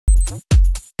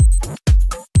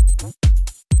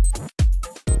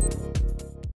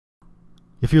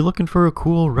If you're looking for a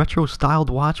cool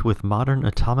retro-styled watch with modern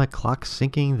atomic clock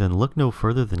syncing, then look no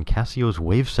further than Casio's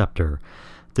Waveceptor.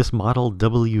 This model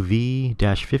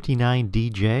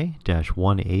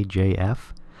WV-59DJ-1AJF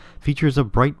features a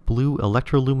bright blue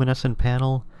electro-luminescent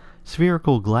panel,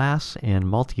 spherical glass, and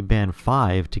multi-band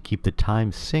 5 to keep the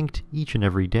time synced each and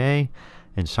every day.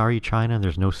 And sorry China,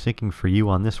 there's no syncing for you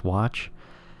on this watch.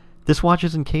 This watch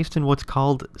is encased in what's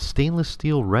called stainless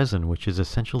steel resin, which is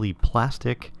essentially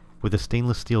plastic with a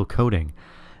stainless steel coating.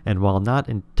 And while not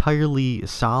entirely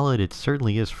solid, it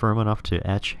certainly is firm enough to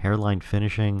etch hairline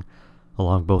finishing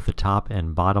along both the top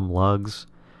and bottom lugs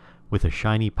with a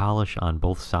shiny polish on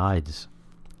both sides.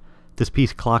 This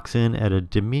piece clocks in at a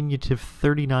diminutive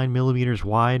 39 millimeters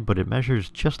wide, but it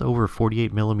measures just over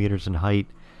 48 millimeters in height,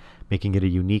 making it a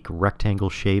unique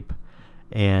rectangle shape,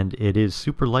 and it is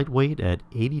super lightweight at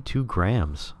 82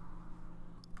 grams.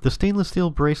 The stainless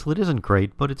steel bracelet isn't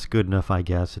great, but it's good enough, I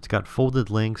guess. It's got folded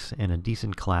links and a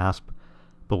decent clasp,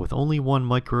 but with only one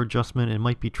micro adjustment, it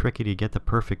might be tricky to get the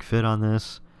perfect fit on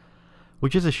this,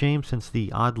 which is a shame since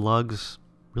the odd lugs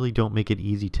really don't make it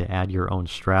easy to add your own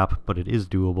strap, but it is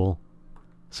doable.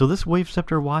 So this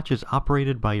Waveceptor watch is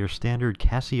operated by your standard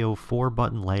Casio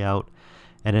 4-button layout,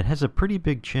 and it has a pretty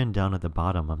big chin down at the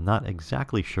bottom. I'm not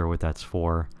exactly sure what that's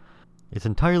for. It's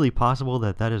entirely possible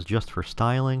that that is just for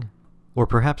styling, or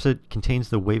perhaps it contains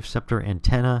the Waveceptor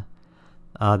antenna.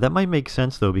 That might make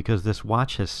sense though, because this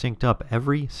watch has synced up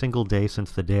every single day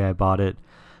since the day I bought it,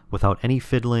 without any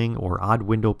fiddling or odd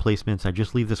window placements. I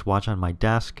just leave this watch on my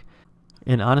desk,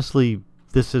 and honestly,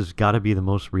 this has got to be the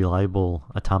most reliable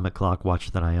atomic clock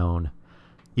watch that I own.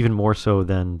 Even more so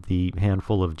than the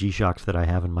handful of G-Shocks that I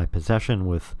have in my possession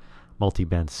with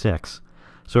multi-band 6.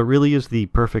 So it really is the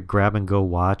perfect grab-and-go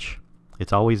watch.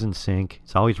 It's always in sync.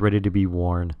 It's always ready to be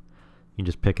worn. You can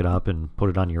just pick it up and put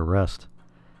it on your wrist.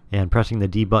 And pressing the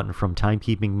D button from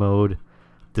timekeeping mode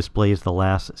displays the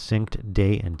last synced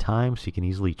day and time, so you can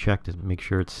easily check to make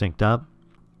sure it's synced up.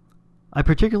 I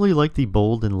particularly like the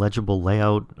bold and legible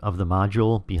layout of the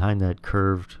module behind that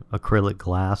curved acrylic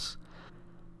glass.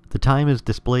 The time is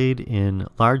displayed in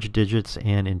large digits,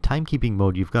 and in timekeeping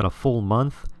mode you've got a full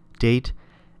month, date,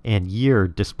 and year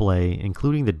display,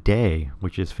 including the day,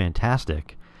 which is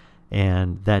fantastic.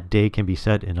 And that day can be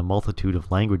set in a multitude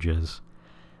of languages.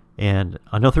 And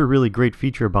another really great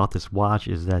feature about this watch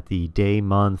is that the day,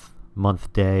 month,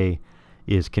 day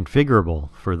is configurable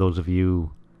for those of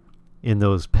you in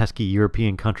those pesky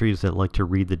European countries that like to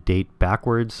read the date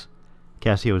backwards.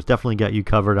 Casio has definitely got you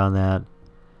covered on that.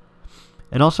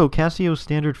 And also, Casio's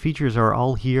standard features are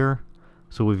all here.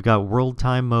 So we've got world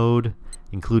time mode,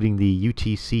 including the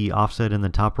UTC offset in the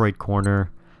top right corner.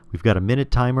 We've got a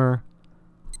minute timer,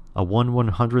 a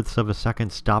 1/100th of a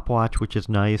second stopwatch, which is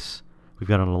nice. We've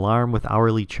got an alarm with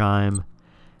hourly chime.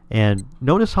 And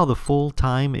notice how the full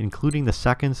time, including the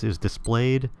seconds, is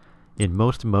displayed in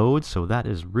most modes, so that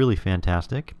is really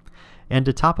fantastic. And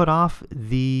to top it off,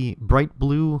 the bright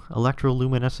blue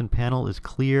electroluminescent panel is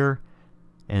clear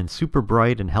and super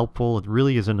bright and helpful. It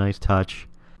really is a nice touch.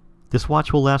 This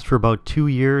watch will last for about 2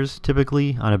 years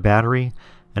typically on a battery,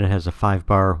 and it has a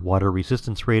 5-bar water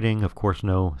resistance rating. Of course,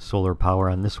 no solar power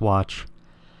on this watch.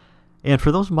 And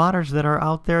for those modders that are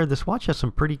out there, this watch has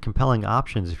some pretty compelling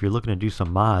options if you're looking to do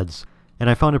some mods. And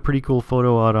I found a pretty cool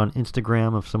photo out on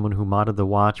Instagram of someone who modded the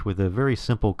watch with a very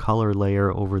simple color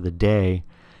layer over the day,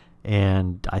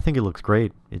 and I think it looks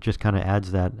great. It just kind of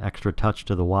adds that extra touch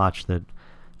to the watch that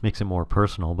makes it more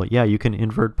personal. But yeah, you can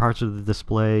invert parts of the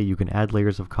display, you can add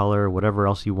layers of color, whatever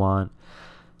else you want.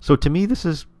 So to me, this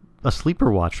is a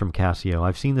sleeper watch from Casio.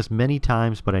 I've seen this many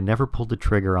times, but I never pulled the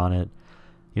trigger on it.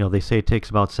 You know, they say it takes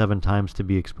about 7 times to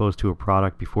be exposed to a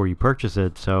product before you purchase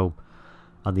it, so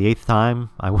on the 8th time,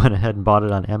 I went ahead and bought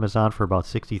it on Amazon for about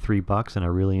 63 bucks, and I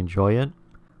really enjoy it.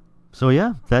 So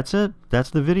yeah, that's it. That's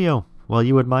the video. While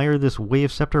you admire this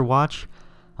Waveceptor watch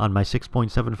on my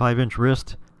 6.75-inch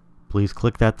wrist, please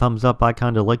click that thumbs up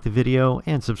icon to like the video,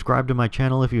 and subscribe to my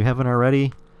channel if you haven't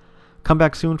already. Come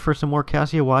back soon for some more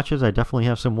Casio watches. I definitely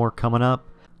have some more coming up.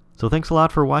 So thanks a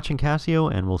lot for watching Casio,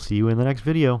 and we'll see you in the next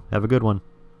video. Have a good one.